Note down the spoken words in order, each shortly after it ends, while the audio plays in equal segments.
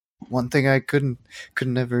one thing I could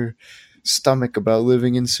never stomach about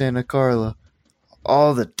living in Santa Carla.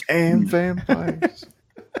 All the damn vampires.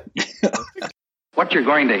 What you're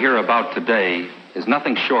going to hear about today is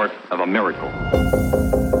nothing short of a miracle.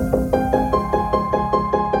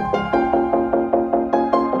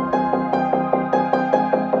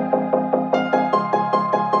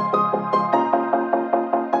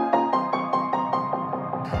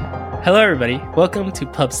 Hello, everybody. Welcome to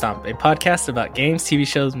Pub Stomp, a podcast about games, TV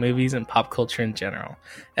shows, movies, and pop culture in general.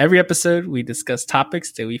 Every episode, we discuss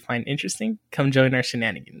topics that we find interesting. Come join our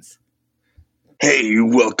shenanigans. Hey,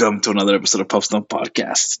 welcome to another episode of Pub Stomp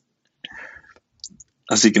Podcast.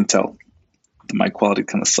 As you can tell, the mic quality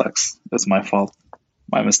kind of sucks. That's my fault,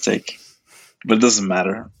 my mistake. But it doesn't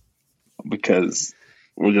matter because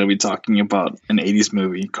we're going to be talking about an 80s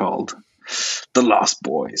movie called The Lost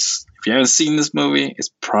Boys. If you haven't seen this movie, it's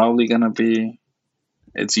probably gonna be.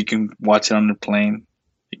 You can watch it on the plane.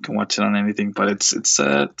 You can watch it on anything, but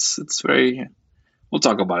it's very. We'll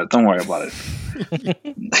talk about it. Don't worry about it.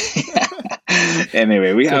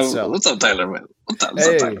 Anyway, we have. What's up, Tyler? Man? What's up,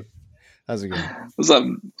 Tyler? How's it going? What's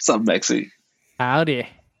up, Mexi? Howdy.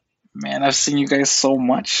 Man, I've seen you guys so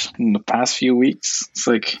much in the past few weeks. It's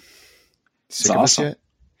like Sick of us yet?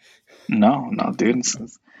 No, dude.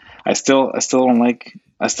 I still don't like.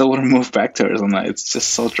 I still wouldn't move back to Arizona. It's just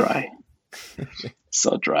so dry.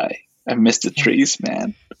 So dry. I miss the trees,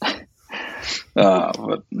 man.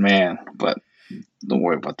 But don't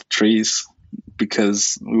worry about the trees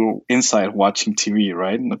because we were inside watching TV,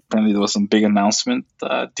 right? And apparently there was some big announcement,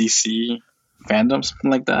 DC fandom,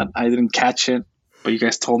 something like that. I didn't catch it, but you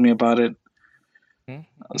guys told me about it.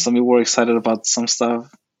 Mm-hmm. Some people were excited about some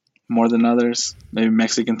stuff more than others. Maybe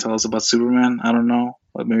Mexi can tell us about Superman. I don't know.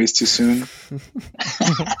 But maybe it's too soon.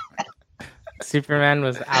 Superman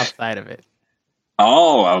was outside of it.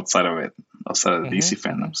 Oh, outside of it. Outside of the DC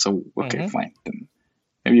fandom. So, okay, fine. Then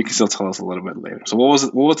maybe you can still tell us a little bit later. So what was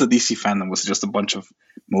it? What was the DC fandom? Was it just a bunch of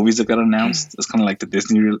movies that got announced? It's kind of like the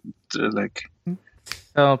Disney,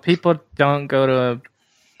 So people don't go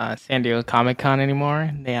to San Diego Comic-Con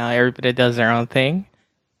anymore. Everybody does their own thing.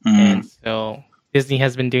 And so Disney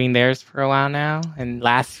has been doing theirs for a while now. And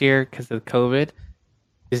last year, because of COVID,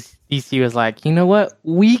 DC was like, you know what?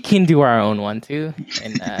 We can do our own one too.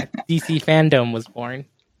 And DC Fandom was born.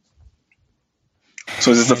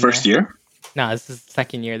 So is this the first year? No, this is the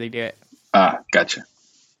second year they do it. Gotcha.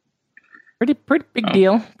 Pretty big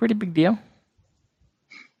deal. Pretty big deal.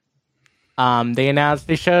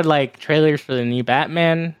 They showed like trailers for the new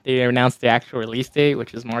Batman. They announced the actual release date,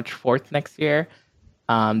 which is March 4th next year.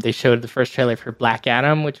 They showed the first trailer for Black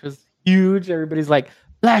Adam, which was huge. Everybody's like,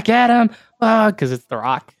 Black Adam, because it's The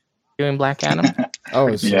Rock doing Black Adam. Oh,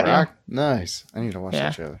 it's The Rock? Nice. I need to watch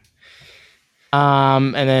that trailer.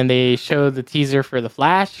 And then they showed the teaser for The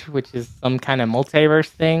Flash, which is some kind of multiverse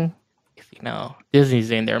thing. Because,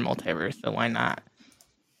 Disney's in their multiverse, so why not?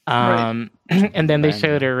 Right. And then they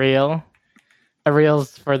showed a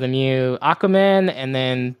reels for the new Aquaman, and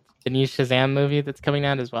then the new Shazam movie that's coming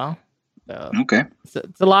out as well. So okay.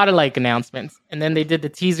 It's a lot of announcements. And then they did the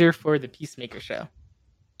teaser for the Peacemaker show.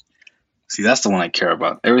 See, that's the one I care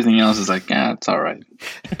about. Everything else is like, it's all right.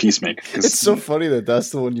 Peacemaker. It's so funny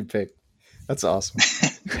that's the one you picked. That's awesome.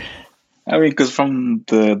 I mean, because from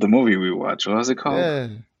the movie we watched, what was it called? Yeah,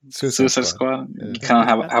 Suicide Squad. Yeah. You kind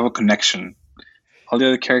of have a connection. All the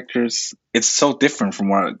other characters, it's so different from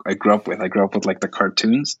what I grew up with. I grew up with the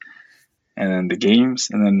cartoons, and then the games,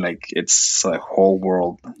 and then it's a whole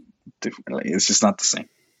world different. It's just not the same.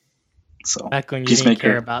 So back when you didn't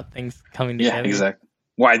care about things coming together. Yeah, exactly.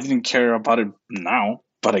 Well, I didn't care about it now,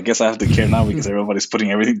 but I guess I have to care now because everybody's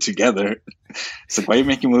putting everything together. It's like, why are you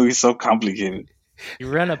making movies so complicated?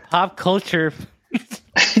 You run a pop culture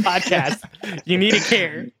podcast. You need to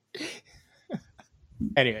care.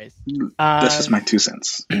 Anyways. That's just my 2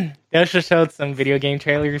 cents. They also showed some video game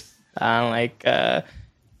trailers,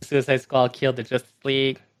 Suicide Squad killed the Justice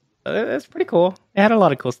League. So that's pretty cool. They had a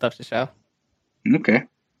lot of cool stuff to show. Okay.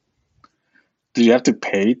 Did you have to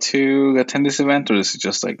pay to attend this event, or is it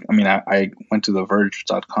just I went to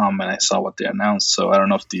TheVerge.com and I saw what they announced, so I don't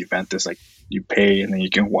know if the event is you pay and then you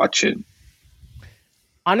can watch it.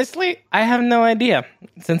 Honestly, I have no idea.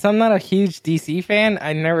 Since I'm not a huge DC fan,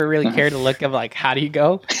 I never really cared to look up how do you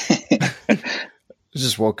go. I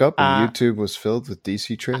just woke up and YouTube was filled with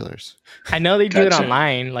DC trailers. I know they do it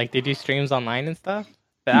online, they do streams online and stuff,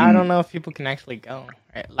 but I don't know if people can actually go.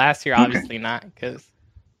 Right? Last year, obviously not, because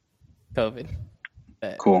COVID.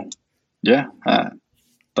 But. Cool. Yeah,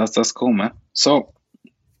 that's cool, man. So,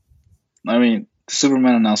 the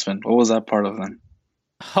Superman announcement, what was that part of then?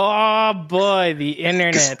 Oh boy, the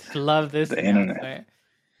internet. Love this. The internet.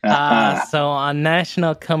 So on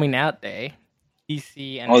National Coming Out Day,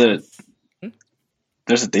 DC Oh, announced.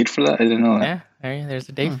 There's a date for that? I didn't know that. Yeah, there's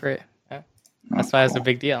a date for it. Yeah. That's why it's a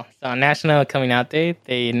big deal. So on National Coming Out Day,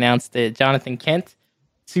 they announced that Jonathan Kent,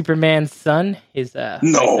 Superman's son, is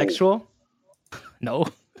bisexual. No.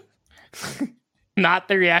 Not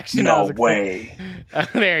the reaction. No way.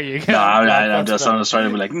 There you go. No, I'm just trying to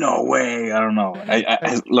be like, no way. I don't know.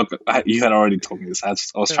 Look, you had already told me this.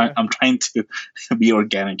 I'm trying to be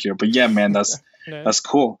organic here, but yeah, man, that's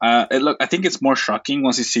cool. Look, I think it's more shocking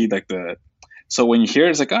once you see like so when you hear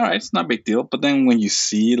it, it's like, all right, it's not a big deal. But then when you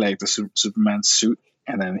see like the Superman suit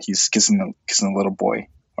and then he's kissing a little boy,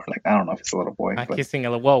 or like, I don't know if it's a little boy. Not kissing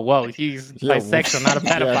a little, whoa, he's bisexual, not a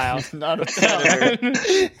pedophile. Not a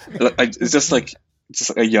pedophile. It's just like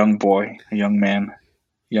a young boy, a young man.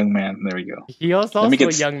 There we go. He also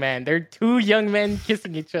a young man. They're two young men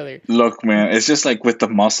kissing each other. Look, man, it's just like with the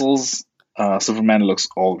muscles, Superman looks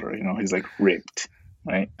older. You know, he's like ripped,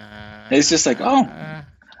 right? It's just like,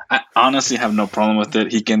 I honestly have no problem with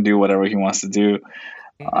it. He can do whatever he wants to do.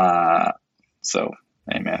 So,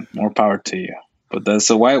 hey, man, more power to you. But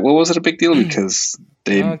so why? What was it a big deal? Because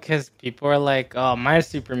because people are like, oh, my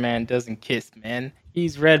Superman doesn't kiss, man.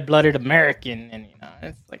 He's red-blooded American, and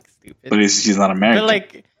it's like stupid. But he's not American. But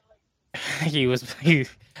like,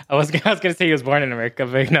 I was gonna say he was born in America,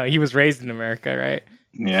 but no, he was raised in America, right?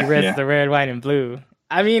 Yeah, the red, white, and blue.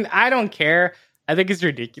 I mean, I don't care. I think it's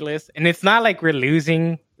ridiculous, and it's not like we're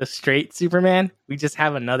losing the straight Superman. We just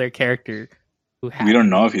have another character who. We don't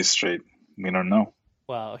know if he's straight. We don't know.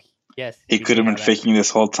 Well, yes, he could have been faking this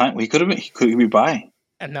whole time. He could be bi.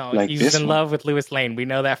 No, like he's in love with Lois Lane. We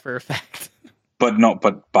know that for a fact. But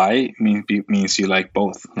bi means you like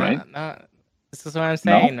both, right? No. This is what I'm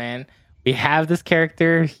saying, man. We have this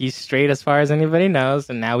character. He's straight as far as anybody knows,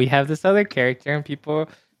 and now we have this other character, and people,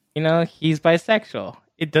 he's bisexual.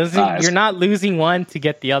 It doesn't. You're not losing one to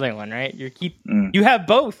get the other one, right? You have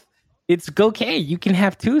both. It's okay. You can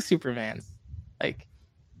have two Supermans,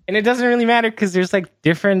 and it doesn't really matter because there's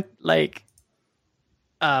different multiverses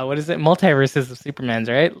of Supermans,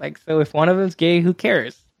 right? So if one of them's gay, who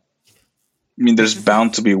cares? I mean, there's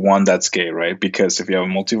bound to be one that's gay, right? Because if you have a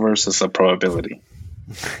multiverse, it's a probability.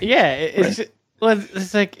 Yeah, it's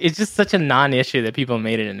just such a non-issue that people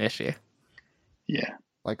made it an issue. Yeah,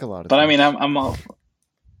 like a lot of. But things. I mean, I'm all.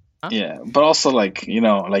 Huh? Yeah, but also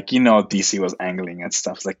DC was angling and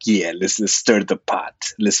stuff. It's like, yeah, let's stir the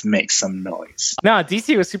pot. Let's make some noise. No,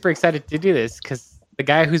 DC was super excited to do this because the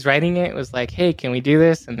guy who's writing it was like, "Hey, can we do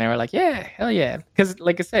this?" And they were like, "Yeah, hell yeah!" Because,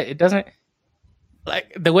 like I said, it doesn't.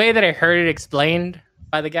 The way that I heard it explained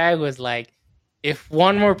by the guy was like, if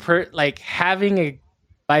one more having a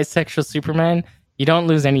bisexual Superman, you don't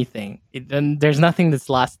lose anything. There's nothing that's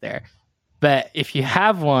lost there. But if you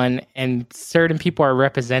have one and certain people are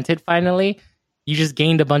represented finally, you just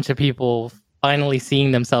gained a bunch of people finally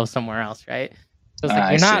seeing themselves somewhere else, right? So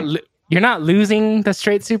it's you're not losing the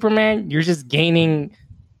straight Superman. You're just gaining,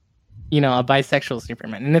 a bisexual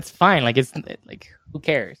Superman, and it's fine. It's who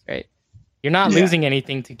cares, right? You're not losing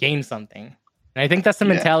anything to gain something. And I think that's the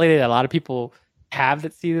mentality that a lot of people have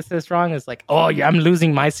that see this as wrong. Is like, oh, yeah, I'm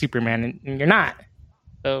losing my Superman, and you're not.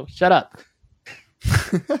 So shut up.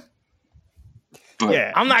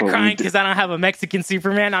 I'm not crying because I don't have a Mexican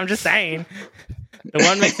Superman. I'm just saying. The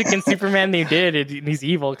one Mexican Superman they did, he's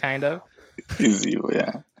evil, kind of. He's evil,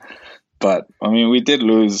 yeah. But, I mean, we did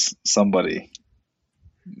lose somebody.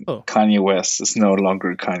 Oh. Kanye West is no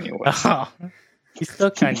longer Kanye West. Oh. He's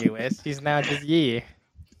still Kanye West. He's now just Ye.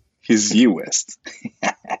 He's Ye West.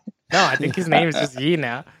 No, I think his name is just Ye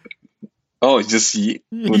now. Oh, it's just Ye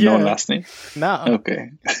with no last name? No.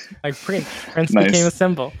 Okay. Like Prince. Prince became a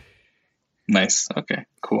symbol. Nice. Okay,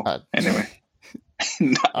 cool. Anyway.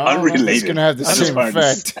 Unrelated. It's going to have the same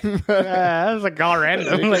effect. That was all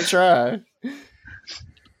random. Let's try.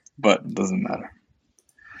 But it doesn't matter.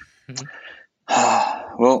 Mm-hmm.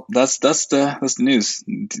 Well, that's the news.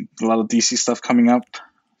 A lot of DC stuff coming up.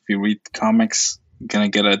 If you read the comics, you're gonna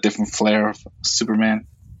get a different flair of Superman,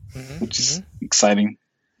 which is exciting.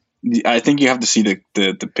 I think you have to see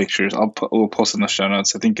the pictures. We'll post in the show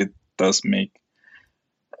notes. I think it does make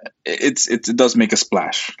it does make a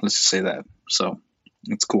splash. Let's just say that. So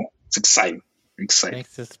it's cool. It's exciting. Exciting.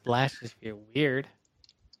 Makes a splash just feel weird.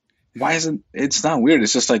 Why isn't it's not weird?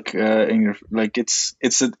 It's just in your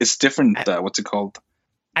it's different. What's it called?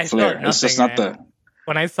 Flair. It's just not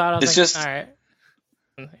when I saw it. I was just all right.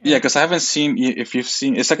 Yeah, because I haven't seen. If you've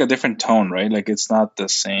seen, it's like a different tone, right? It's not the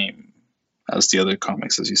same as the other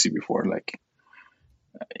comics as you see before.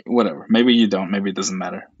 Whatever. Maybe you don't. Maybe it doesn't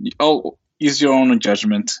matter. Use your own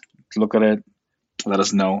judgment. Look at it. let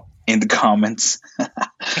us know in the comments.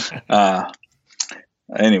 uh,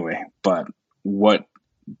 anyway, but what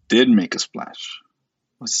did make a splash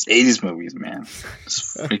was 80s movies, man.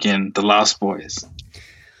 It's freaking The Lost Boys.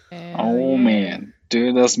 Oh man,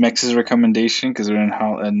 dude, that's Max's recommendation because we're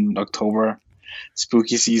in October,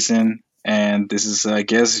 spooky season, and this is, I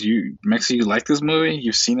guess, Max, you like this movie?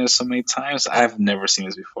 You've seen it so many times. I've never seen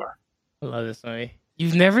this before. I love this movie.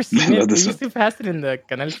 You've never seen it? We used to pass it in the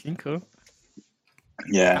Canal 5.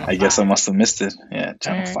 Yeah, Channel I guess 5. I must have missed it. Yeah,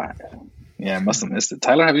 Channel 5. Yeah, I must have missed it.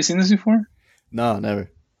 Tyler, have you seen this before? No,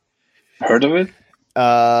 never. Heard of it?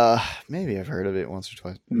 Maybe I've heard of it once or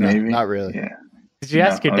twice. Maybe. No, not really. Yeah. Did you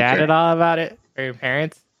ask your dad at all about it? Or your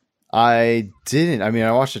parents? I didn't. I mean,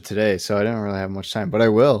 I watched it today, so I didn't really have much time, but I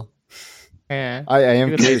will. Yeah. I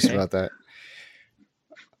am curious about that.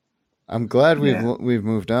 I'm glad we've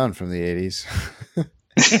moved on from the 80s.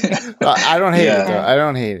 I don't hate it, though. I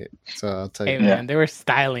don't hate it. So I'll tell you. Hey, man, they were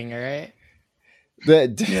styling, all right? They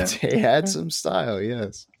had some style,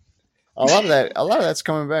 yes. A lot of that's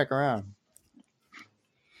coming back around.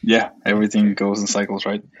 Yeah, everything goes in cycles,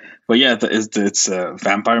 right? But yeah, it's a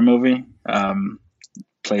vampire movie,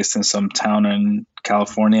 placed in some town in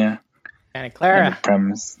California. Santa Clara. And the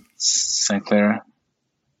premise, Santa Clara.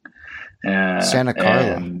 Santa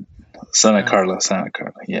Carla. Santa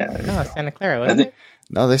Carla, yeah. No, Santa Clara, wasn't it?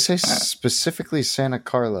 No, they say specifically Santa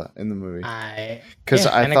Carla in the movie. Because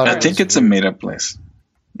I think it's a made-up place.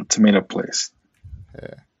 It's a made-up place.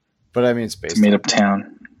 Yeah. But I mean, it's based on a made-up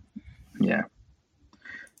town. Yeah.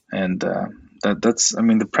 And that's, I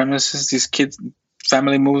mean, the premise is these kids,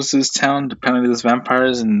 family moves to this town, apparently there's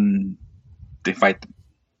vampires, and they fight them.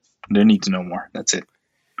 They need to know more. That's it.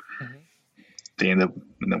 Mm-hmm. They end up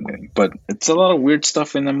winning. But it's a lot of weird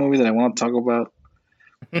stuff in the movie that I want to talk about.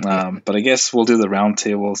 But I guess we'll do the round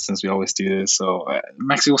table since we always do this. So,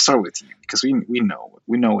 Maxi, we'll start with you because we know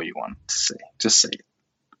what you want to say. Just say it.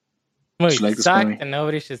 Movie like sucked and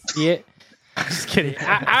nobody should see it. I'm just kidding.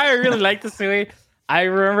 I really like this movie. I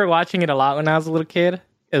remember watching it a lot when I was a little kid.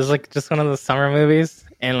 It was like just one of those summer movies,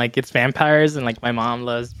 and like it's vampires, and like my mom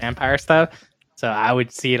loves vampire stuff, so I would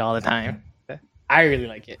see it all the time. I really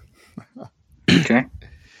like it. Okay,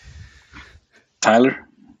 Tyler.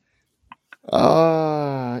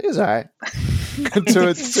 It's all right.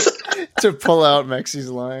 to pull out Mexi's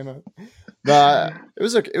line. But it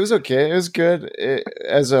was okay. It was good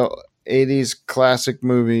as a 80s classic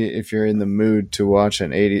movie. If you're in the mood to watch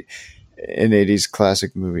an 80s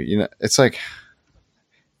classic movie, you know, it's like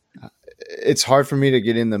it's hard for me to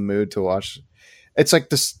get in the mood to watch. It's like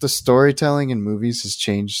the storytelling in movies has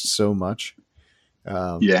changed so much.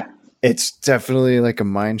 It's definitely like a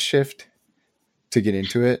mind shift to get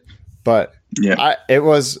into it. But it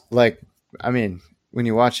was like, I mean, when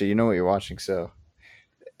you watch it, you know what you're watching. So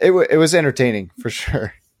it was entertaining for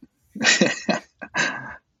sure.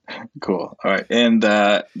 Cool. All right. And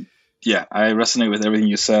I resonate with everything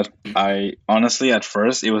you said. I honestly, at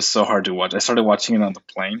first, it was so hard to watch. I started watching it on the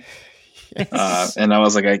plane. Yes. And I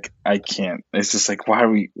was like, I can't. It's just like, why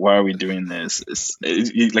are we doing this?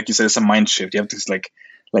 Like you said, it's a mind shift. You have to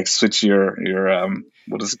like switch your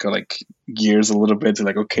what is it called, like gears a little bit to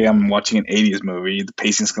like, okay, I'm watching an 80s movie. The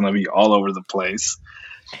pacing's gonna be all over the place.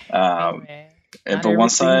 But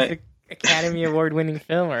once Academy Award winning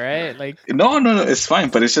film, all right? Like no, it's fine.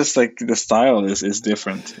 But it's just like the style is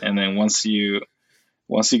different, and then once you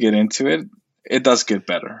get into it, it does get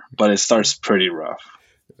better. But it starts pretty rough.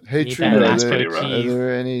 Hey, Trina,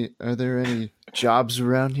 are there any jobs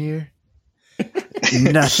around here?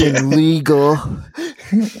 Nothing legal.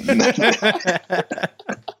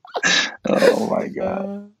 Oh my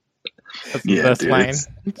god! That's the best line.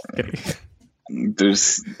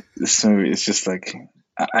 There's this movie. It's just like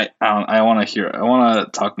I want to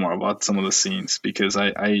talk more about some of the scenes because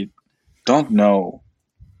I don't know.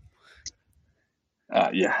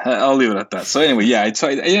 I'll leave it at that. So anyway,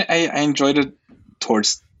 I enjoyed it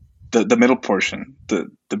towards the middle portion.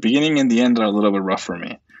 The beginning and the end are a little bit rough for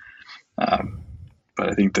me. But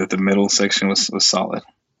I think that the middle section was solid.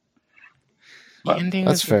 The ending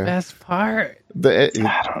was the best part. I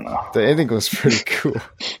don't know. The ending was pretty cool.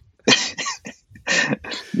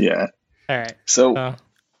 Yeah. All right. So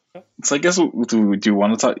I guess do you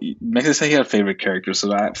want to talk? Maxi said he had a favorite character, so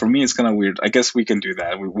that for me it's kind of weird. I guess we can do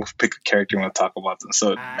that. We'll pick a character and we'll talk about them.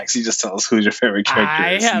 So Maxi, just tell us who's your favorite character.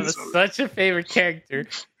 I have such a favorite character.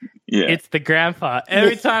 Yeah, it's the grandpa.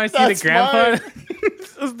 Every time I see the grandpa,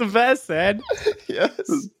 it's the best, man. Yes,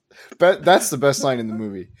 but that's the best line in the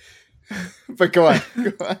movie. But go on.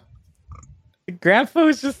 The grandpa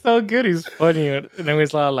was just so good. He's funny, and then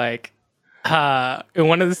he's all like, in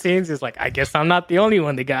one of the scenes, is like, I guess I'm not the only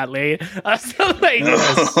one that got laid. I was like,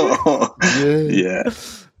 yeah.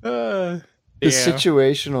 The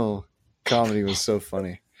situational comedy was so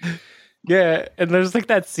funny. Yeah, and there's like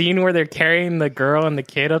that scene where they're carrying the girl and the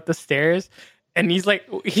kid up the stairs, and he's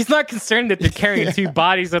not concerned that they're carrying two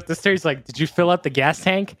bodies up the stairs. He's like, did you fill up the gas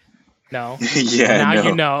tank? No. Yeah. Now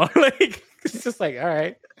you know. Like, it's just like, all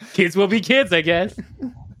right, kids will be kids, I guess.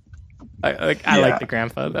 I like the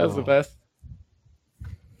grandpa. That was the best.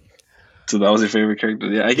 So that was your favorite character?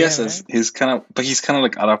 Yeah, I guess right? he's kind of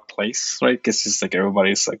like out of place, right? Because it's like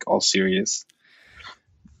everybody's like all serious.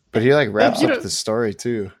 But he like wraps up the story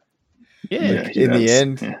too. Yeah. Like, in the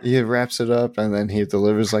end, he wraps it up, and then he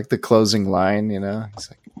delivers like the closing line. You know, it's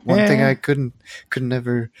like one thing I could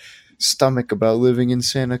never stomach about living in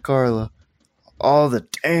Santa Carla, all the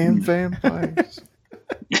damn vampires.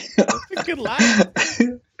 That's a good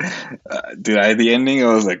line. Dude, at the ending,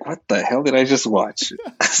 I was like, "What the hell did I just watch?"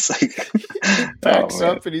 It's like, he backs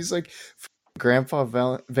up and he's like, Grandpa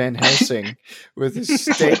Van Helsing with his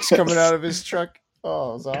steaks coming out of his truck.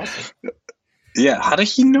 Oh, it was awesome. Yeah, how did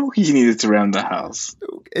he know he needed to round the house?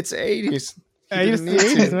 It's 80s. I used to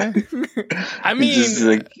 80s, man. I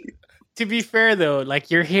mean, to be fair though, like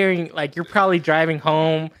you're probably driving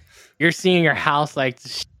home, you're seeing your house like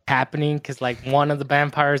happening because like one of the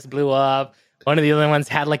vampires blew up. One of the other ones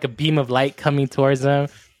had like a beam of light coming towards them.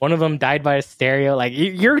 One of them died by a stereo. Like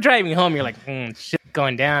you're driving home, you're like, shit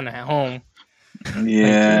going down at home.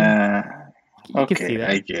 Yeah. Like, you can see that.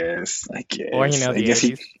 I guess. Or the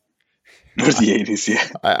 80s. Or the 80s, yeah.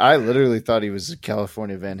 I literally thought he was a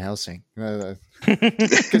California Van Helsing.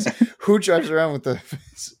 Because who drives around with a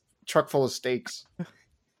truck full of steaks?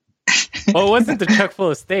 Well, it wasn't the truck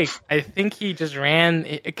full of steaks. I think he just ran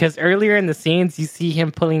because earlier in the scenes you see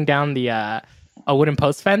him pulling down the a wooden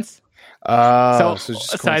post fence. So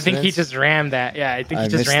I think he just rammed that. Yeah, I think he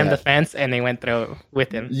just rammed the fence and they went through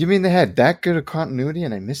with him. You mean they had that good of continuity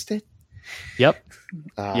and I missed it? Yep.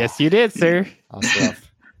 Yes, you did, sir. Awesome.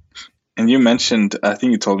 And you mentioned, I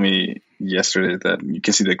think you told me yesterday that you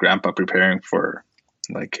can see the grandpa preparing for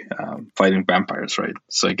like fighting vampires, right?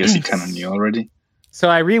 So I guess he kind of knew already. So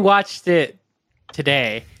I rewatched it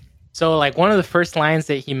today. So like one of the first lines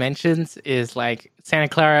that he mentions is like Santa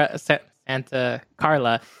Carla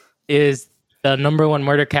is the #1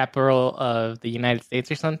 murder capital of the United States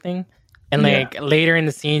or something. And like later in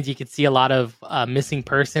the scenes, you could see a lot of missing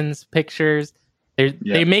persons pictures.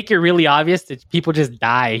 They make it really obvious that people just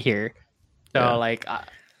die here. So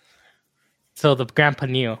so the grandpa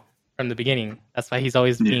knew from the beginning. That's why he's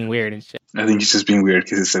always being weird and shit. I think he's just being weird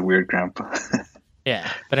because it's a weird grandpa.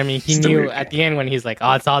 Yeah, but I mean, he knew at the end when he's like,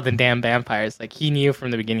 "Oh, it's all the damn vampires." Like he knew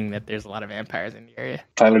from the beginning that there's a lot of vampires in the area.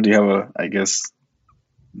 Tyler, do you have I guess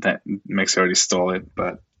that Max already stole it,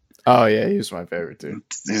 but oh yeah, he was my favorite too.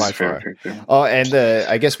 He's my favorite character. Oh, and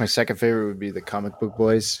I guess my second favorite would be the comic book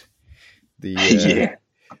boys. I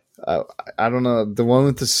don't know, the one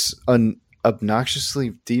with this obnoxiously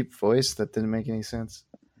deep voice that didn't make any sense.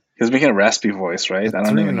 He was making a raspy voice, right? I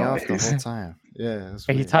don't even know the whole time. Yeah,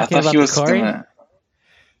 are you talking about the Corey?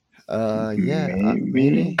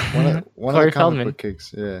 Maybe one of the comic book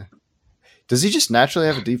kicks. Yeah. Does he just naturally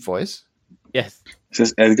have a deep voice? Yes. It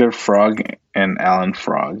says Edgar Frog and Alan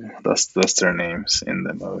Frog. That's their names in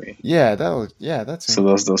the movie. Yeah, that's him. So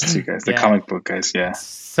those two guys, the comic book guys, yeah.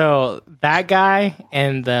 So that guy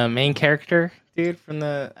and the main character, dude, from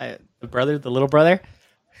the little brother,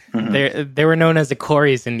 they were known as the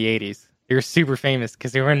Coreys in the 80s. They were super famous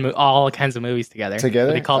because they were in all kinds of movies together.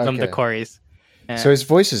 Together? They called them the Coreys. So his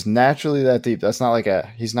voice is naturally that deep. That's not like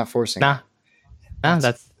he's not forcing it. Nah,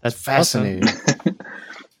 that's fascinating. Awesome.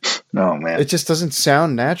 No, man. It just doesn't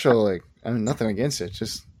sound natural. Like, I mean, nothing against it.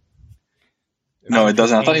 Just no, it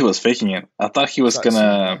doesn't. I thought he was faking it. I thought he was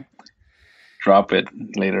gonna drop it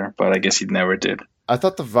later, but I guess he never did. I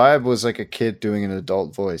thought the vibe was like a kid doing an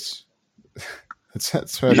adult voice.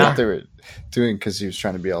 That's what I thought they were doing because he was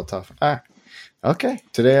trying to be all tough. Okay.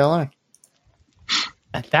 Today I learned.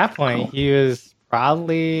 At that point, he was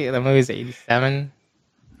probably, the movie's 87.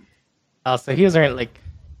 So he was around like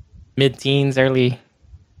mid-teens,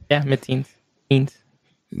 mid-teens.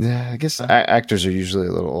 Yeah, I guess actors are usually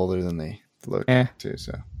a little older than they look too,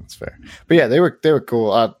 so that's fair. But yeah, they were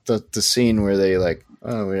cool. The scene where they like,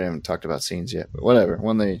 we haven't talked about scenes yet, but whatever.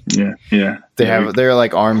 When they're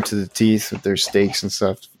like armed to the teeth with their stakes and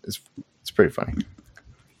stuff. It's pretty funny.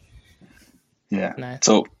 Yeah. Nice.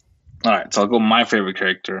 So, all right. So I'll go my favorite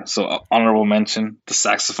character. So honorable mention, the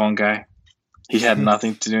saxophone guy. He had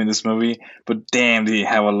nothing to do in this movie, but damn, did he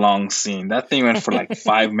have a long scene. That thing went for like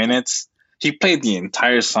 5 minutes. He played the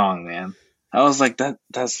entire song, man. I was like,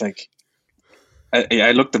 that's like,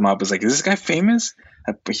 I looked him up. It's like, is this guy famous?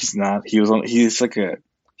 But he's not. He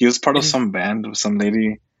was part of some band with some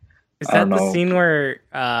lady. Is that the scene where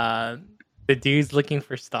the dude's looking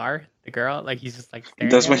for Star, the girl? Like he's just like.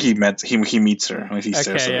 That's when he meets her when he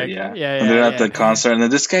stares at her. Yeah. And they're at the concert, and then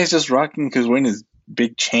this guy's just rocking because wearing his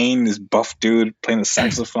big chain, this buff dude playing the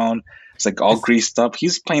saxophone. It's like all greased up.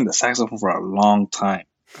 He's playing the saxophone for a long time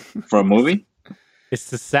for a movie. It's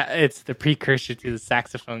the precursor to the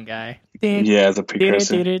saxophone guy. Yeah, the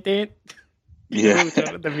precursor. Yeah.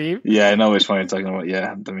 The meme? Yeah, I know which one you're talking about.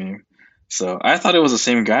 Yeah, the meme. So I thought it was the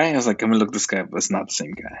same guy. I was like, I'm gonna look this guy, but it's not the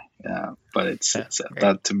same guy. Yeah, but it's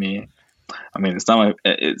that to me. I mean,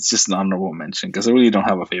 it's just an honorable mention because I really don't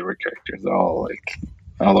have a favorite character. They're all like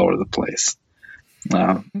all over the place.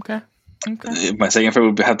 Okay. My second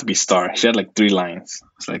favorite would have to be Star. She had like 3 lines.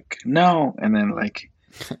 It's like no, and then like.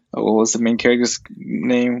 What was the main character's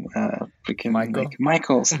name? Michael. Like,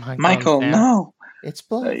 Michael, no. It's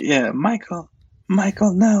blood. Yeah, Michael,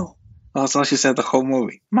 no. That's all she said the whole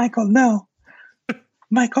movie. Michael, no.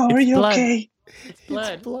 Michael, are you blood. okay? It's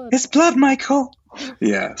blood. It's blood, Michael.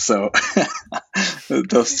 Yeah, so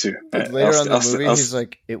those two. But later on in the movie, he's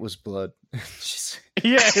like, it was blood.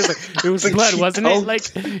 Yeah, he's like, it was blood, wasn't it?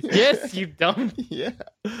 Like, yes, you dumb. Yeah,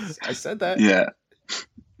 I said that. Yeah.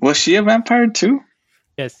 Was she a vampire too?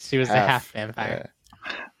 Yes, she was a half vampire.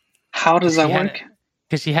 Yeah. How does that work?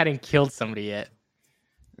 Because she hadn't killed somebody yet.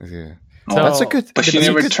 Yeah. So, that's a good. But she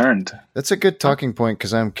never turned. That's a good talking point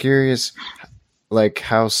because I'm curious, like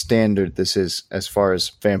how standard this is as far as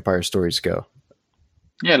vampire stories go.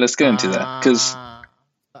 Yeah, let's get into that because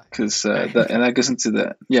that goes into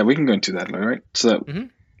that. Yeah, we can go into that, right? So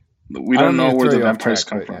we don't know where the vampires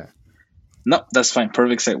come from. Yeah. No, that's fine.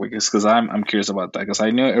 Perfect segue because I'm curious about that because I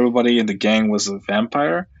knew everybody in the gang was a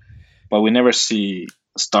vampire, but we never see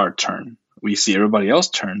Star turn. We see everybody else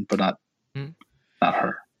turn, but not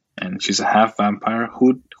her. And she's a half vampire.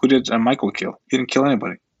 Who did Michael kill? He didn't kill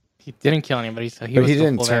anybody. He didn't kill anybody, so he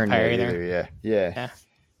didn't turn vampire either. Yeah.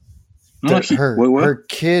 No, her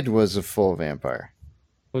kid was a full vampire.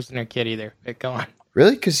 Wasn't her kid either. But go on.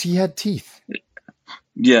 Really? Because he had teeth.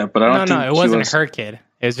 Yeah, but I don't think it wasn't her kid.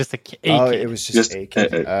 It was just a kid. It was just a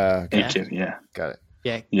kid. A kid, yeah. Got it.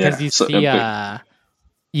 Yeah, because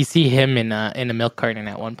you see him in a milk carton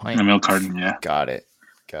at one point. In a milk carton, yeah. Got it.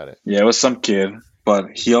 Yeah, it was some kid,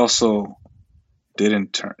 but he also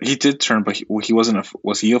didn't turn. He did turn, but he wasn't.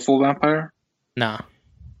 Was he a full vampire? No.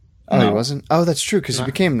 Oh, no. He wasn't? Oh, that's true, because he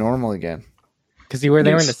became normal again. Because they were in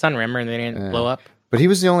the sun, remember, and they didn't blow up. But he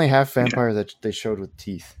was the only half vampire that they showed with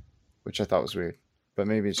teeth, which I thought was weird. But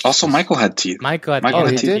maybe it's just also Michael had teeth. Michael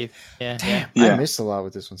had teeth. Yeah. Damn, I missed a lot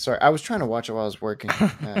with this one. Sorry, I was trying to watch it while I was working.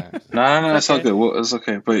 No, it's all good. Well, it's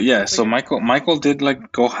okay. But yeah, so Michael did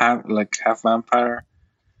like go half vampire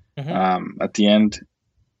at the end,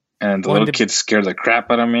 and the little kid scared the crap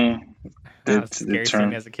out of me. Did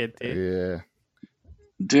turn as a kid too. Yeah.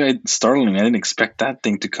 Dude, it's startling. I didn't expect that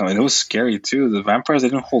thing to come. And it was scary too. The vampires, they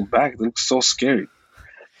didn't hold back. They looked so scary.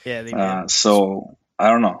 Yeah, they did. So I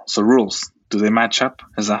don't know. So rules. Do they match up?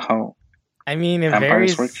 Is that how? I mean, it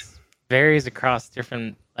varies across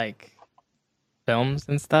different like films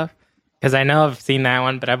and stuff. Because I know I've seen that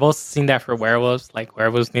one, but I've also seen that for werewolves. Like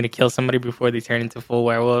werewolves need to kill somebody before they turn into full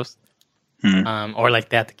werewolves, or like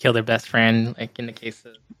they have to kill their best friend. Like in the case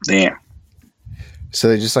of damn. So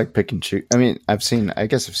they just like pick and choose. I mean, I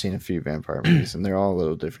guess I've seen a few vampire movies, and they're all a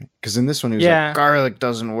little different. Because in this one, he was like, garlic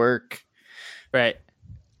doesn't work, right?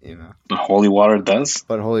 You know, but holy water does.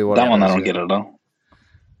 But holy water. That one I don't get at all.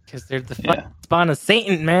 Because they're the spawn of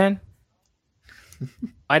Satan, man.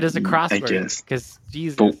 Why does the cross work? Because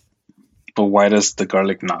Jesus. But why does the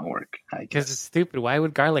garlic not work? Because it's stupid. Why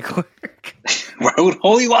would garlic work? Why would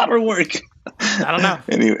holy water work? I don't know.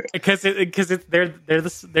 Anyway, because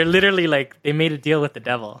they're literally like they made a deal with the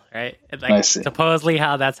devil, right? Like supposedly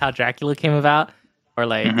that's how Dracula came about, or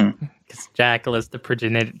like because Dracula is the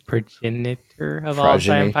progenitor of all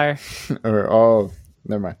vampire. Or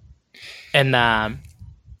never mind. And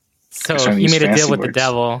so he made a deal with the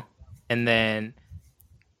devil, and then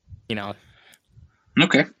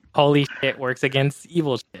okay. Holy shit works against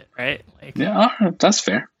evil shit, right? Like, yeah, that's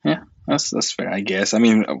fair. Yeah, that's fair, I guess. I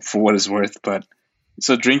mean, for what it's worth, but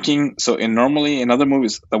so drinking. So normally in other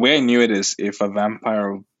movies, the way I knew it is if a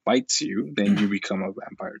vampire bites you, then you become a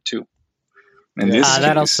vampire too. And this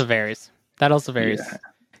that also varies.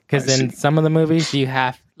 Because in some of the movies, you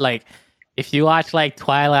have like if you watch like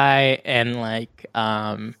Twilight and like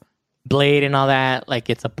Blade and all that, like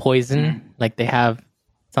it's a poison. Like they have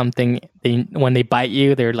something when they bite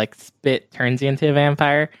you, their like spit turns you into a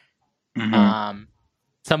vampire.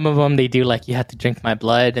 some of them they do like you have to drink my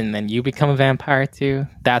blood and then you become a vampire too.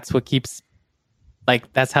 That's what keeps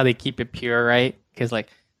that's how they keep it pure, right? Because like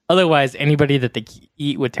otherwise anybody that they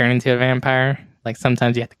eat would turn into a vampire. Like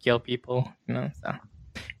sometimes you have to kill people, so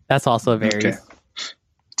that's also varies. Okay.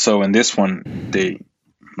 So in this one,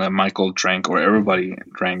 Michael drank, or everybody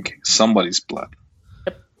drank somebody's blood.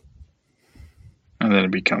 Yep. And then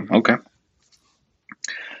it became okay.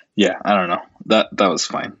 Yeah, I don't know. That was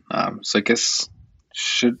fine. So I guess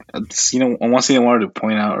one thing I wanted to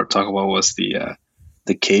point out or talk about was the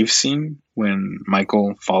cave scene when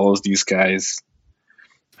Michael follows these guys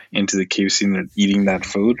into the cave scene. They're eating that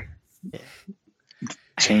food. Yeah.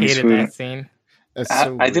 I hated food. That scene.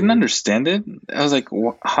 I didn't understand it. I was like,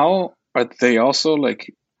 how are they also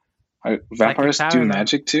like? Vampires do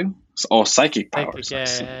magic too? Oh, psychic powers.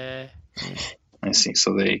 Yeah. I see.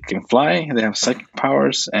 So they can fly. They have psychic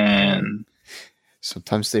powers, and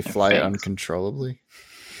sometimes they fly uncontrollably.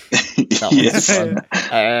 Yes,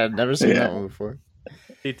 I had never seen that one before.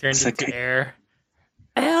 They turned into air.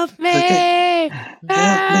 Help me! Help me!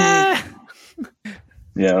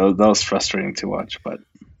 Yeah, that was frustrating to watch, but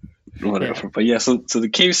whatever. Yeah. But yeah, so the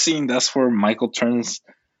cave scene, that's where Michael turns,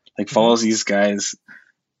 follows these guys,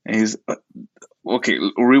 and he's okay.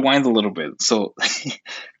 Rewind a little bit. So,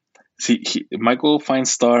 Michael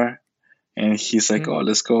finds Star, and he's like, "Oh,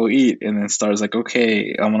 let's go eat." And then Star's like,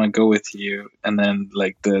 "Okay, I'm gonna go with you." And then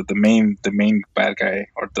the main bad guy,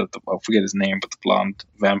 or I forget his name, but the blonde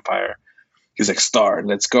vampire. He's like, "Star,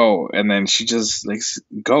 let's go." And then she just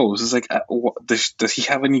goes. It's like, does he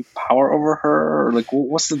have any power over her? Or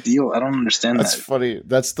what's the deal? I don't understand That's funny.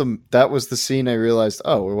 That was the scene I realized,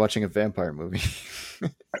 oh, we're watching a vampire movie.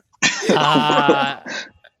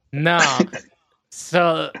 No.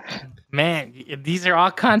 So, man, these are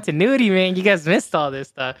all continuity, man. You guys missed all this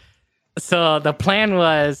stuff. So the plan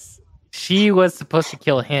was she was supposed to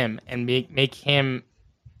kill him and make him...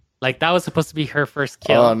 that was supposed to be her first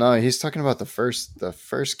kill. Oh no, he's talking about the first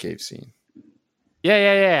cave scene.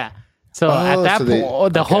 Yeah. So at that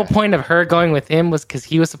point, the whole point of her going with him was because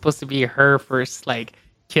he was supposed to be her first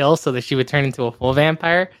kill, so that she would turn into a full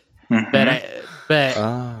vampire. Mm-hmm. But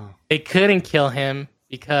they couldn't kill him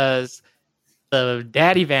because the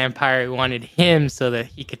daddy vampire wanted him so that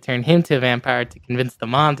he could turn him to a vampire to convince the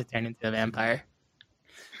mom to turn into a vampire.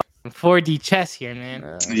 4D chess here,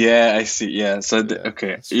 man. Yeah, I see. Yeah, so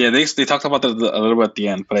okay. Yeah, they talked about that a little bit at the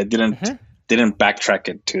end, but I didn't backtrack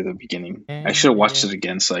it to the beginning. I should have watched it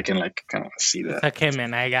again so I can kind of see that. Okay,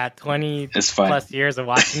 man. I got 20 plus years of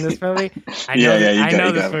watching this movie. I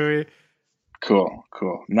know this movie. Cool.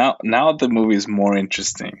 Now the movie is more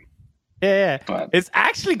interesting. Yeah. But it's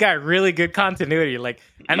actually got really good continuity.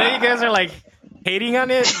 I know you guys are hating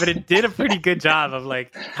on it, but it did a pretty good job of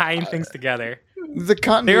tying things together. The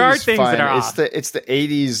continuity there are things fine. That are off. It's the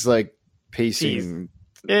 80s pacing.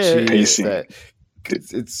 Pacing.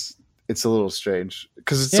 It's a little strange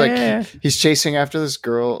because it's he's chasing after this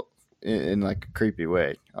girl in a creepy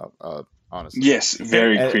way. Honestly, yes,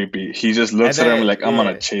 very creepy. He just looks at him I'm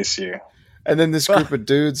gonna chase you. And then this group of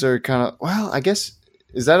dudes are kind of I guess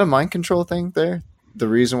is that a mind control thing there? The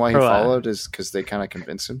reason why he followed is because they kind of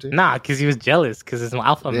convinced him to. Nah, because he was jealous because it's an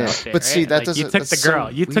alpha male shit. But see, that doesn't. You took the girl.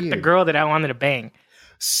 You took the girl that I wanted to bang.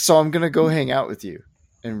 So I'm gonna go hang out with you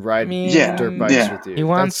and ride dirt bikes with you. He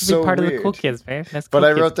wants to be part of the cool kids, man. But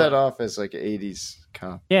I wrote that off as 80s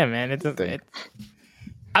comp. Yeah, man.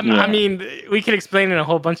 I mean, we could explain it in a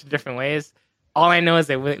whole bunch of different ways. All I know is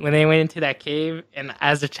that when they went into that cave, and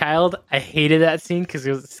as a child, I hated that scene because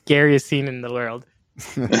it was the scariest scene in the world.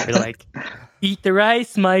 They're like, "Eat the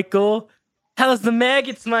rice, Michael. How's the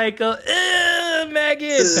maggots, Michael?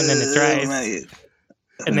 Maggots!" And then it's rice.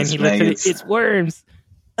 And then he looks at it. It's worms.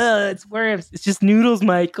 It's worms. It's just noodles,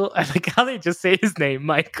 Michael. I like how they just say his name,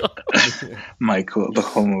 Michael. Michael, the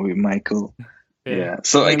whole movie, Michael. Yeah.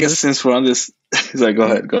 So I guess since we're on this, he's like, go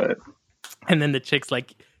ahead. And then the chick's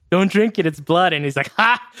like, "Don't drink it. It's blood." And he's like,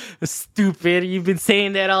 "Ha! Stupid. You've been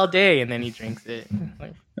saying that all day." And then he drinks it.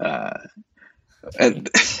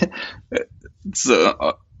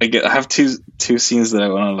 So I have two scenes that I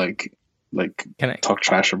want to talk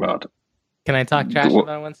trash about. Can I talk trash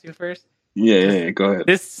about one scene first? Yeah, go ahead.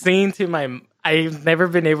 This scene I've never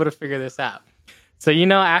been able to figure this out. So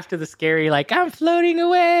after the scary I'm floating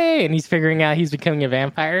away and he's figuring out he's becoming a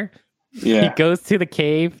vampire. Yeah. He goes to the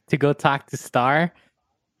cave to go talk to Star,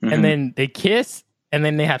 and then they kiss and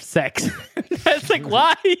then they have sex. That's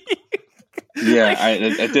why? Yeah,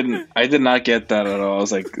 I did not get that at all. I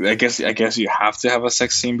was like, I guess you have to have a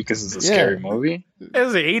sex scene because it's a scary movie. It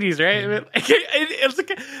was the 80s, right?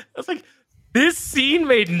 It's like this scene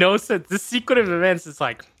made no sense. This sequence of events is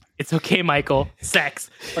It's okay, Michael.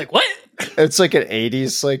 Sex. Like, what? It's like an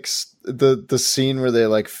 80s, like the scene where they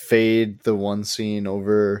like fade the one scene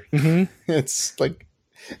over. Mm-hmm. It's like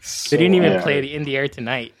they didn't even play it in the air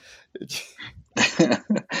tonight.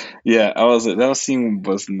 Yeah, that scene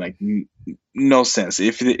was like no sense.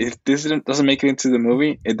 If this doesn't make it into the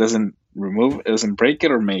movie, it doesn't break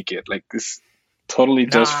it or make it. Like this, totally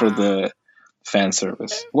just for the fan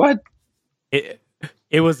service. What?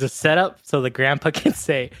 It was a setup so the grandpa can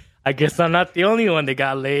say, "I guess I'm not the only one that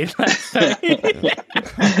got laid last night."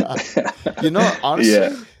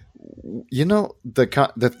 Honestly,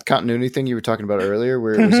 the continuity thing you were talking about earlier,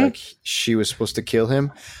 where it was like she was supposed to kill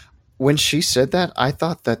him. When she said that, I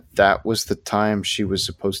thought that was the time she was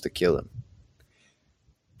supposed to kill him.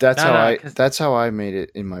 That's how I made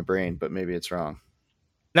it in my brain, but maybe it's wrong.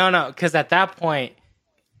 No, because at that point,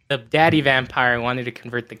 the daddy vampire wanted to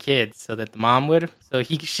convert the kids so that the mom would. So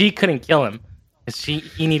she couldn't kill him because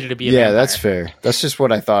he needed to be a vampire. That's fair. That's just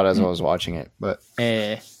what I thought as I was watching it. But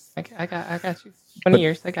I got you. 20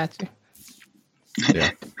 years, I got you.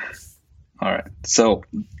 Yeah. All right. So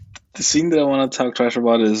the scene that I want to talk trash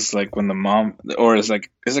about is like when the mom, or it's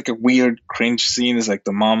like a weird cringe scene. It's like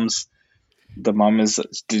the mom is,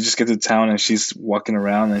 they just get to town and she's walking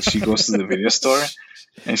around and she goes to the video store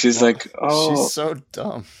and she's like, oh, she's so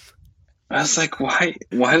dumb. I was like, why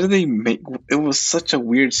do they make it? Was such a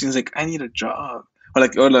weird scene. It's like, I need a job, or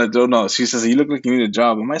like, oh no, she says, you look like you need a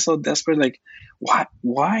job. Am I so desperate? Like,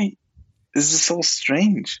 why is this so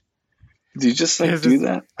strange? Do you just like do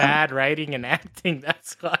that? Bad writing and acting,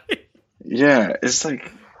 that's why. Yeah, it's like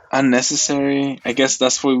unnecessary. I guess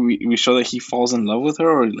that's why we show that he falls in love with her,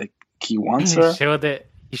 or like he wants her.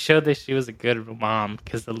 He showed that she was a good mom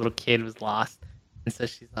because the little kid was lost. And so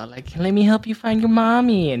she's all like, let me help you find your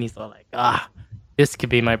mommy. And he's all like, this could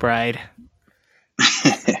be my bride.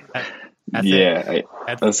 That's it.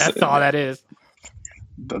 That's all that is.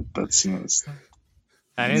 That seems...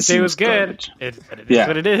 I didn't say it was good, but it is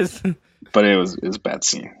what it is. But it was a bad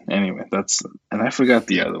scene. Anyway, and I forgot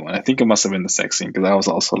the other one. I think it must have been the sex scene because I was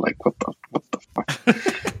also like, what the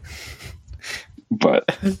fuck? But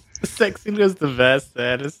the sex scene was the best,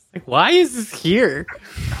 man. It's like, why is this here?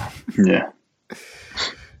 Yeah.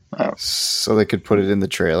 So they could put it in the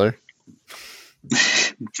trailer.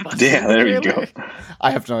 Yeah, there we go.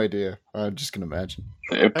 I have no idea. I'm just gonna imagine.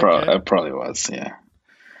 It probably was. Yeah.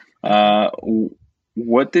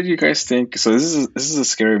 What did you guys think? So this is a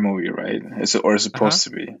scary movie, right? It's supposed to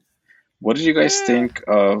be. What did you guys think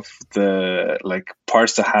of the like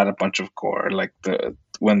parts that had a bunch of gore, like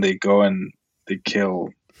when they go and they kill?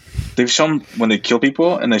 They've shown when they kill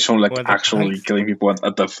people, and they show like actually killing people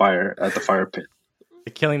at the fire pit.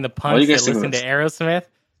 They're killing the punks that listen to Aerosmith.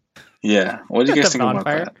 Yeah, what do you guys think about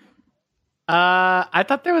that? I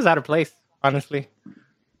thought that was out of place, honestly.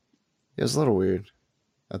 It was a little weird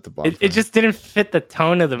at the bottom. It just didn't fit the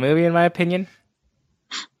tone of the movie, in my opinion.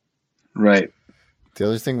 Right. The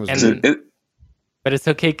other thing was, but it's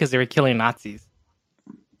okay because they were killing Nazis.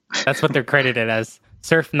 That's what they're credited as.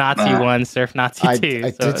 Surf Nazi 1, Surf Nazi 2. I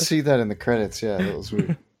did see that in the credits. Yeah, that was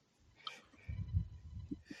weird.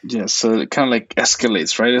 Yeah, so it kind of like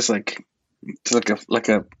escalates, right? It's like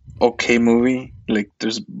a okay movie. Like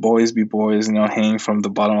there's boys be boys, hanging from the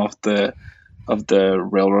bottom of the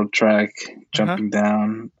railroad track, jumping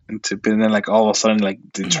down and then like all of a sudden like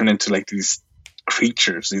they turn into like these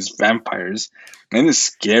creatures, these vampires, and it's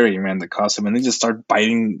scary, man. The costume, and they just start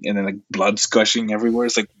biting, and then like blood's gushing everywhere.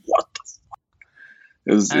 It's like, what the fuck?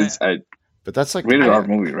 But that's like rated R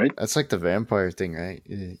movie, right? That's like the vampire thing, right?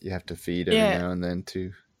 You have to feed every now and then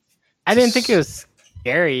too. I didn't think it was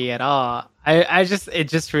scary at all. It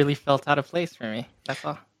just really felt out of place for me. That's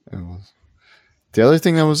all. It was. The other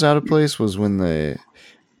thing that was out of place was when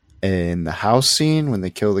in the house scene, when they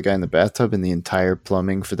kill the guy in the bathtub and the entire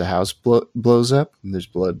plumbing for the house blows up and there's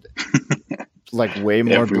blood, like way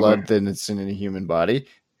more blood than it's in a human body.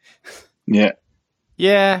 Yeah.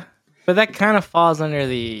 Yeah, but that kind of falls under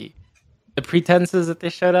the pretenses that they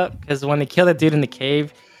showed up, because when they kill that dude in the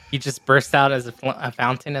cave, he just burst out as a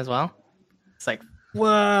fountain as well. It's like,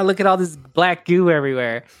 whoa, look at all this black goo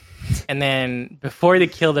everywhere. And then before they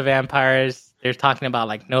kill the vampires, they're talking about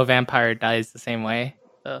like no vampire dies the same way.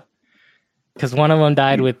 So, because one of them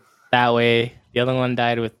died with that way, the other one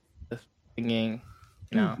died with the thinking,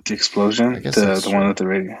 the explosion, the one with the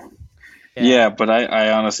radio. Yeah, but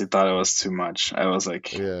I honestly thought it was too much. I was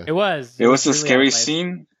like, it was a really scary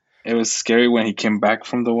scene. It was scary when he came back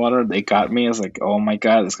from the water. They got me. I was like, oh my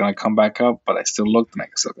God, it's going to come back up. But I still looked and I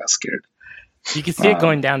still got scared. You can see it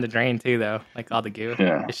going down the drain too, though. Like all the goo.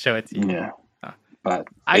 Yeah. Just show it to you. Yeah. But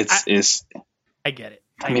I get it.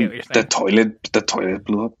 I mean, the toilet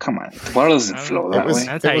blew up. Come on, water doesn't flow that way.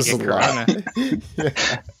 That's how you get corona.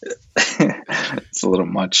 It's a little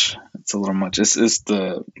much. It's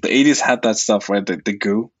the 80s had that stuff, right? The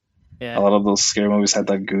goo. Yeah. A lot of those scary movies had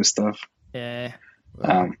that goo stuff. Yeah.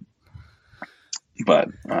 But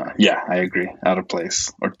yeah, I agree. Out of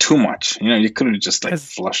place or too much. You couldn't just like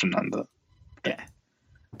flush them on the. Yeah.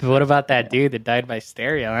 But what about that dude that died by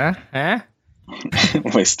stereo? Huh?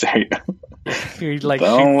 By stereo. He like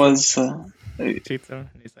that one was. Shoots him.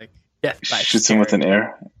 And he's like, death by shoots stereo. him with an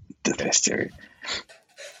air. Death by stereo.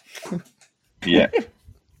 Yeah.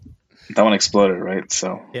 That one exploded, right?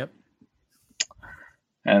 So. Yep.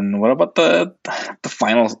 And what about the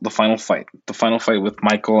final fight? The final fight with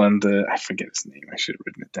Michael and I forget his name. I should have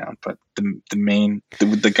written it down. But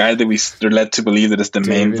the guy that they're led to believe that is the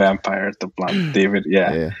main vampire, the blonde David.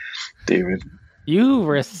 Yeah, David. You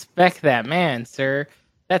respect that man, sir.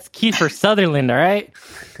 That's Kiefer Sutherland, all right?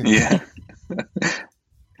 Yeah.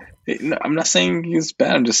 No, I'm not saying he's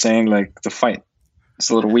bad. I'm just saying like the fight.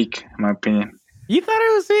 It's a little weak, in my opinion. You thought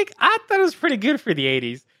it was weak? I thought it was pretty good for the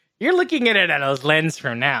 80s. You're looking at it at a lens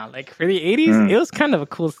from now. Like for the 80s, it was kind of a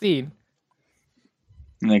cool scene.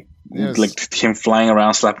 Like him flying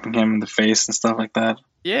around, slapping him in the face and stuff like that.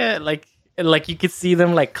 Yeah, like you could see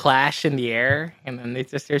them like clash in the air, and then they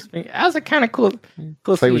just start spinning. That was a kind of cool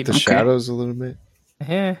Play scene. with the shadows a little bit.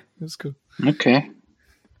 Yeah, it was cool. Okay.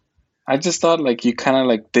 I just thought like you kind of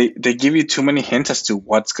like they give you too many hints as to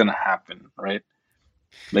what's gonna happen, right?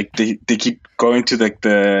 Like they keep going to like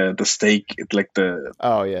the stake, like the.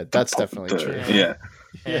 Oh yeah, that's definitely true. Yeah.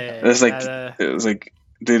 It's like it was like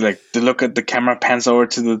they look at the camera pans over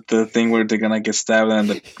to the thing where they're gonna get stabbed, and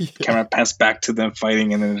the camera pans back to them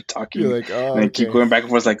fighting, and then they're talking. You're like, oh, and they keep going back and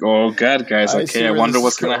forth, like, oh god, guys, okay, I wonder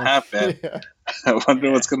what's gonna happen. Yeah. I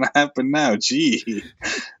wonder what's gonna happen now. Gee.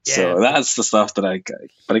 Yeah. So that's the stuff that I got.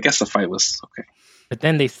 But I guess the fight was okay. But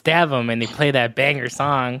then they stab him and they play that banger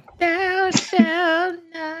song. Thou shalt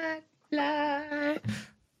not lie.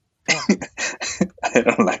 I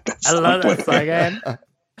don't like that song. I love that song, man.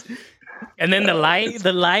 And then the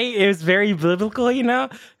light is very biblical,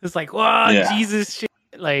 It's like, whoa, Jesus shit.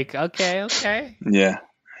 Like, okay. Yeah.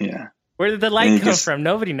 Where did the light come from?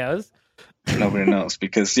 Nobody knows. Nobody knows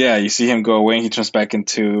because, you see him go away and he turns back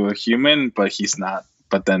into a human, but he's not.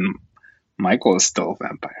 But then Michael is still a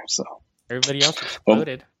vampire, so. Everybody else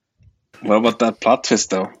exploded. What about that plot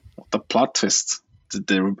twist, though? The plot twist.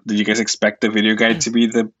 Did you guys expect the video guy to be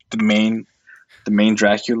the main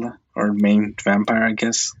Dracula or main vampire? I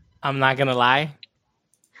guess. I'm not gonna lie.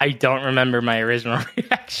 I don't remember my original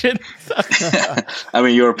reaction. So. I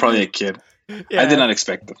mean, you were probably a kid. Yeah. I did not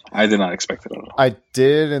expect it. I did not expect it at all. I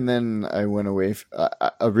did, and then I went away.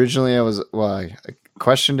 Originally, I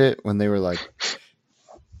questioned it when they were like,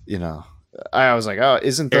 I was like, oh,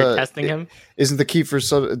 isn't testing him? Isn't the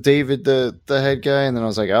Kiefer David the head guy? And then I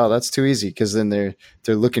was like, oh, that's too easy because then they're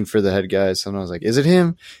looking for the head guy. So I was like, is it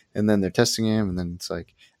him? And then they're testing him, and then it's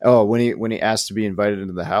like, oh, when he asked to be invited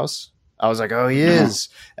into the house, I was like, oh, he is.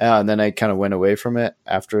 And then I kind of went away from it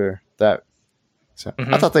after that. So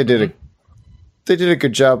I thought they did a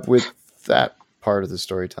good job with that part of the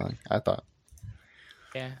storytelling. I thought.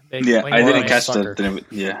 Yeah. I didn't catch that.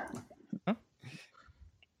 Yeah.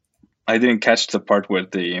 I didn't catch the part where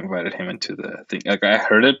they invited him into the thing. Like I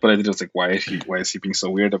heard it, but I was like, why is he being so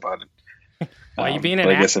weird about it? Why are you being an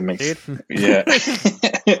asshole, I guess it makes dude? Yeah.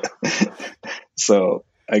 So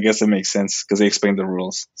I guess it makes sense because they explained the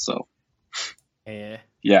rules. So yeah,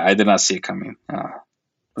 I did not see it coming.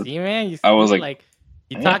 See, man, I was like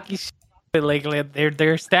you talking shit, but like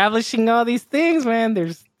they're establishing all these things, man.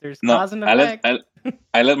 There's cause and effect.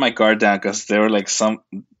 I let my guard down because they were like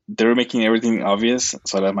they were making everything obvious,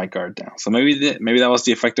 so I let my guard down. So maybe that was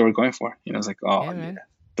the effect they were going for. It's like,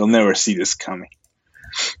 they'll never see this coming.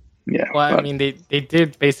 Yeah. Well, I mean, they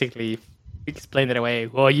did basically explain it away.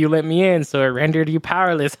 Well, you let me in, so it rendered you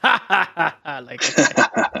powerless. Like,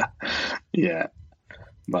 yeah.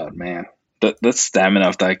 But man, the stamina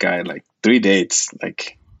of that guy, like 3 dates,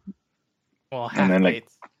 like. Well,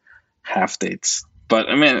 half dates. But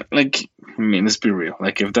I mean, let's be real.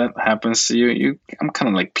 Like, if that happens to you, I'm kind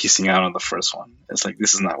of like piecing out on the first one. It's like,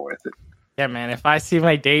 this is not worth it. Yeah, man. If I see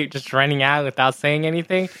my date just running out without saying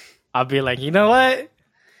anything, I'll be like, you know what?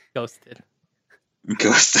 Ghosted.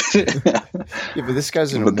 Yeah, but this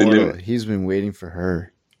guy's an immortal. He's been waiting for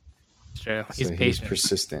her. True. He's patient. He's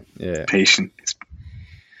persistent. Yeah. Patient.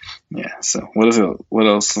 Yeah. So what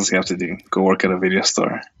else does he have to do? Go work at a video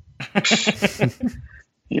store.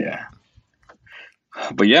 Yeah.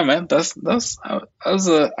 But yeah, man, I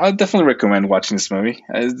would definitely recommend watching this movie.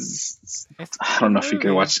 I don't know if you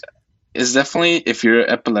could watch. it's definitely, if you're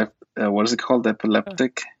what is it called?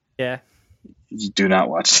 Epileptic? Yeah. You do not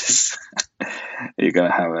watch this. You're going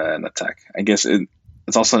to have an attack. I guess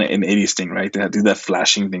it's also an 80s thing, right? They do that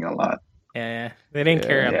flashing thing a lot. Yeah. They didn't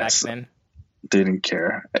care back then. They didn't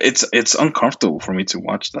care. It's uncomfortable for me to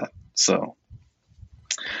watch that. So,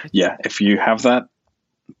 yeah, if you have that,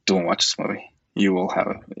 don't watch this movie. You will have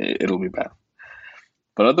it. It'll be bad.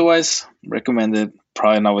 But otherwise, recommended.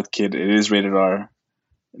 Probably not with kid. It is rated R.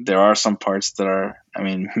 There are some parts that are. I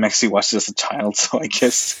mean, Mexi watched it as a child, so I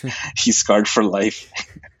guess he's scarred for life.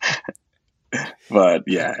 But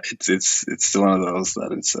yeah, it's one of those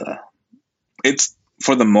that it's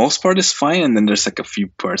for the most part is fine, and then there's like a few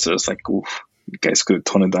parts that it's like, oof, you guys could have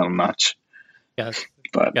toned it down a notch. Yes.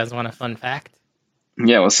 But you guys want a fun fact?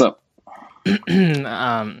 Yeah, what's up? It's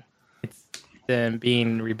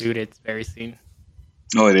being rebooted very soon.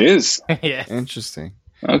 Oh, it is? Yes. Interesting.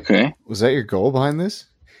 Okay. Was that your goal behind this?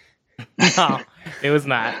 No, it was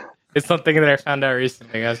not. It's something that I found out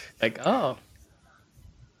recently. I was like, oh.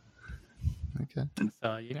 Okay.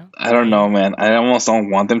 So, you know. I don't know, man. I almost don't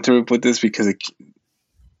want them to reboot this because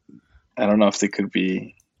I don't know if they could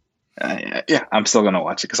be... yeah, I'm still going to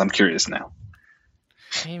watch it because I'm curious now.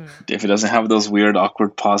 Hey, if it doesn't have those weird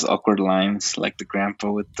awkward pause, awkward lines like the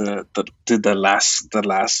grandpa with the last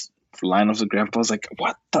line of the grandpa, I was like,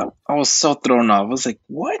 what the? I was so thrown off. I was like,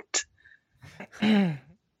 what?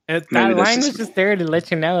 That line was just there to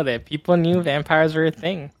let you know that people knew vampires were a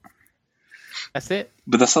thing. That's it.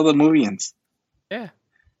 But that's how the movie ends. Yeah.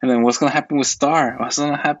 And then what's gonna happen with Star? What's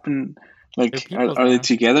gonna happen? Like, are they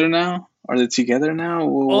together now? Are they together now?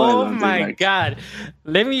 Oh my god!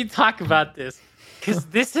 Let me talk about this. Because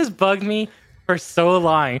this has bugged me for so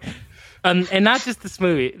long. And not just this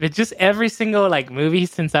movie, but just every single like movie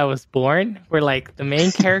since I was born, where like the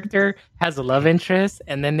main character has a love interest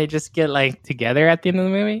and then they just get like together at the end of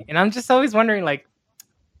the movie. And I'm just always wondering, like,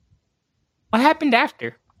 what happened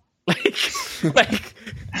after? Like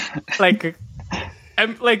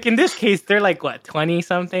in this case, they're like what, 20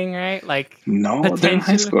 something, right? Like, no, they're in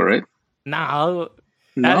high school, right? No,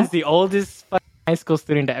 that is the oldest high school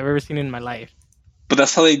student I've ever seen in my life. But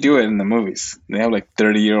that's how they do it in the movies. They have like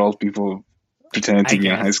 30-year-old people pretending to be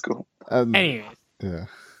in high school. Anyways, yeah.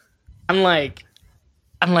 I'm like,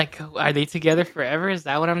 are they together forever? Is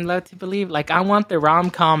that what I'm led to believe? Like, I want the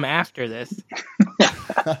rom-com after this.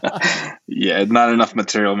 Yeah, not enough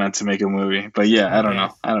material meant to make a movie. But yeah, I don't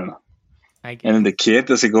know. And then the kid,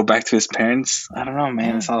 does it go back to his parents? I don't know,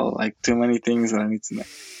 man. It's all like too many things that I need to know.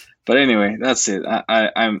 But anyway, that's it.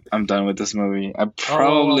 I'm done with this movie. I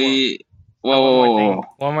probably. Whoa.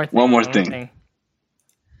 One more thing.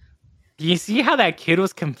 Do you see how that kid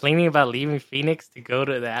was complaining about leaving Phoenix to go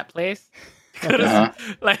to that place?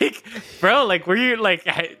 Like, bro, like, were you like,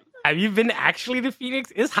 have you been actually to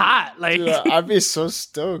Phoenix? It's hot. Like, yeah, I'd be so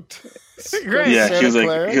stoked. Right. Yeah, he was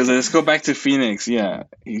like, let's go back to Phoenix. Yeah,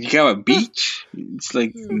 you got a beach. It's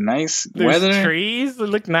like nice weather. Trees that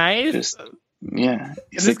look nice. Yeah,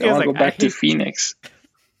 he's like, I want to go back to Phoenix.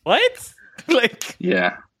 What? Like,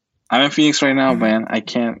 yeah. I'm in Phoenix right now, man. I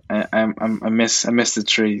can't. I miss the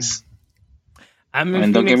trees. I'm in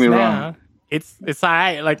Phoenix. Don't get me wrong. It's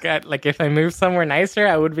alright. Like if I move somewhere nicer,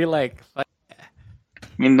 I would be like. Fuck. I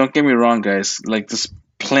mean, don't get me wrong, guys. Like, there's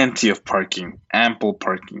plenty of parking, ample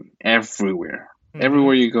parking everywhere. Mm-hmm.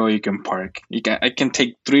 Everywhere you go, you can park. I can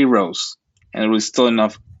take 3 rows, and it was still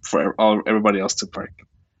enough for everybody else to park.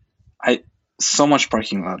 So much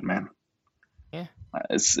parking lot, man. Yeah.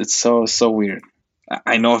 It's so weird.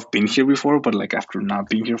 I know I've been here before, but like after not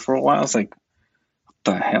being here for a while, it's like, what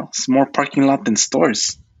the hell? It's more parking lot than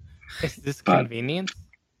stores. Is this convenience?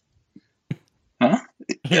 Huh?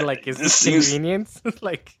 You're like, is this convenience?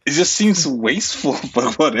 Like, it just seems wasteful,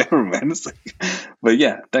 but whatever, man. It's like, but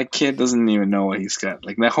yeah, that kid doesn't even know what he's got.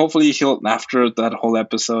 Like, now, hopefully after that whole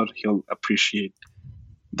episode, he'll appreciate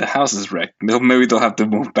the house is wrecked. Maybe they'll have to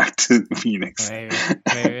move back to Phoenix.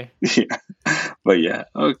 Maybe. Yeah. But yeah,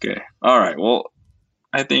 okay. All right. Well,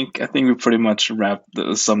 I think we pretty much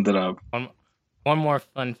summed it up. One more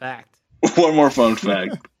fun fact. One more fun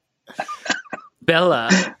fact. Bella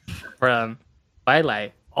from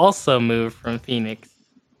Twilight also moved from Phoenix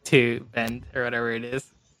to Bend or whatever it is.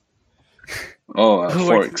 Oh,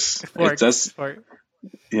 Forks.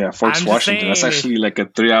 Yeah, Forks, Washington. That's actually like a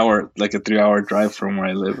 3-hour drive from where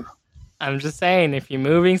I live. I'm just saying, if you're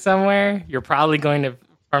moving somewhere, you're probably going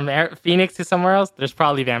from Phoenix to somewhere else. There's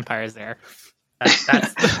probably vampires there.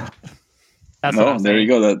 That's no, there you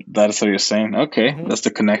go. That's what you're saying. Okay, That's the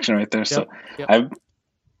connection right there. Yep. So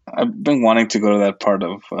I've been wanting to go to that part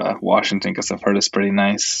of Washington because I've heard it's pretty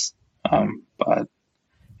nice, but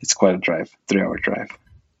it's quite a drive, 3-hour drive.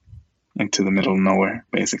 into the middle of nowhere,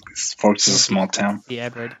 basically. Forks is a small town. Yeah,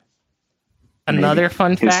 Edward. Another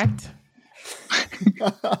fun fact.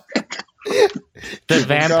 The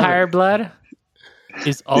vampire blood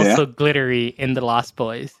is also glittery in The Lost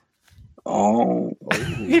Boys. Oh.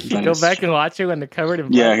 If you go back and watch it when they're covered in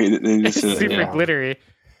blood, it's super glittery.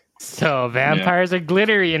 So vampires are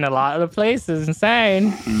glittery in a lot of the places.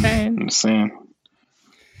 Insane. Insane.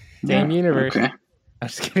 Same universe. Okay. I'm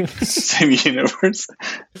just kidding. Same universe.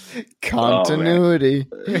 Continuity.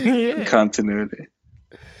 Continuity.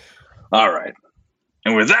 All right.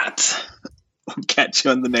 And with that, I'll catch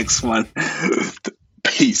you on the next one.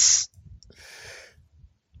 Peace.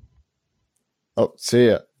 Oh, see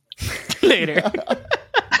ya. Later.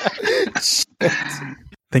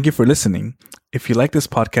 Thank you for listening. If you like this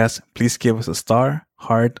podcast, please give us a star,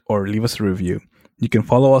 heart, or leave us a review. You can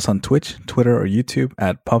follow us on Twitch, Twitter, or YouTube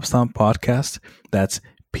at PubStomp Podcast. That's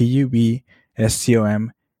PUBSTOMPOD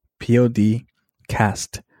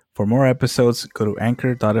cast. For more episodes, go to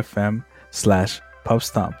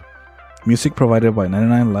anchor.fm/PubStomp. Music provided by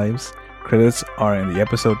 99 Lives. Credits are in the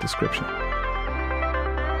episode description.